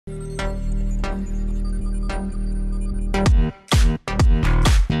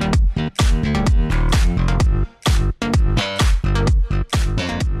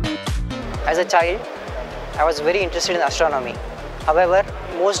a child, I was very interested in astronomy. However,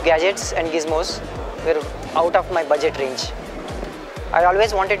 most gadgets and gizmos were out of my budget range. I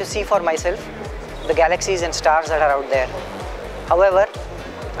always wanted to see for myself the galaxies and stars that are out there. However,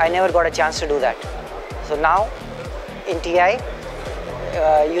 I never got a chance to do that. So now, in TI,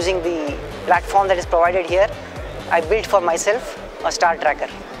 using the platform that is provided here, I built for myself a star tracker.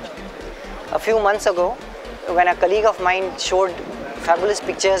 A few months ago, when a colleague of mine showed fabulous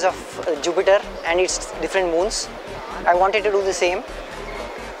pictures of Jupiter and its different moons, I wanted to do the same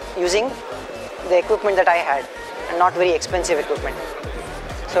using the equipment that I had, and not very expensive equipment.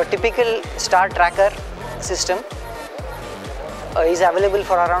 So a typical star tracker system is available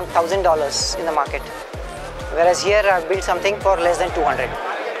for around $1,000 in the market, whereas here I have built something for less than 200.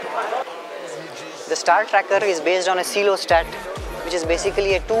 The star tracker is based on a Coelostat, which is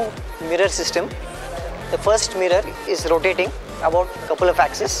basically a two-mirror system. The first mirror is rotating about a couple of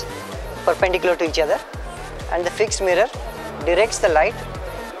axes perpendicular to each other, and the fixed mirror directs the light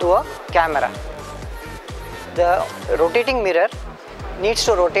to a camera. The rotating mirror needs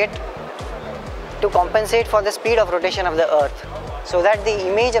to rotate to compensate for the speed of rotation of the Earth, so that the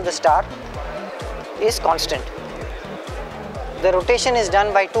image of the star is constant. The rotation is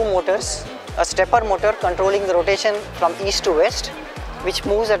done by two motors, a stepper motor controlling the rotation from east to west, which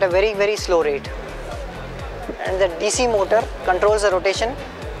moves at a very slow rate, and the DC motor controls the rotation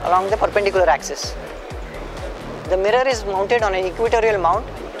along the perpendicular axis. The mirror is mounted on an equatorial mount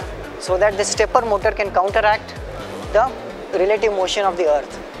so that the stepper motor can counteract the relative motion of the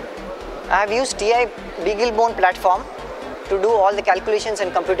Earth. I have used TI Beaglebone platform to do all the calculations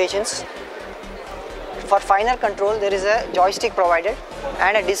and computations. For finer control, there is a joystick provided,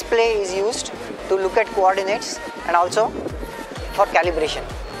 and a display is used to look at coordinates and also for calibration.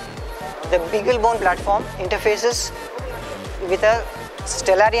 The Beaglebone platform interfaces with a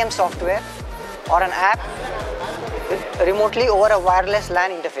Stellarium software or an app remotely over a wireless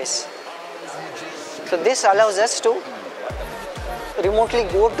LAN interface. So this allows us to remotely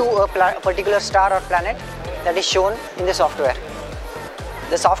go to a particular star or planet that is shown in the software.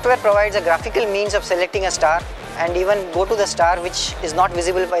 The software provides a graphical means of selecting a star and even go to the star which is not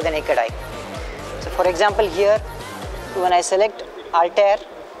visible by the naked eye. So for example, here when I select Altair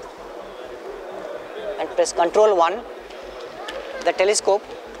and press Ctrl 1, the telescope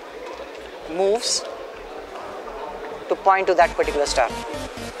moves to point to that particular star.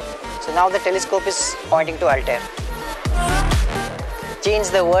 So now the telescope is pointing to Altair. Change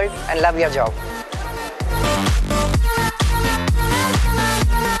the world and love your job.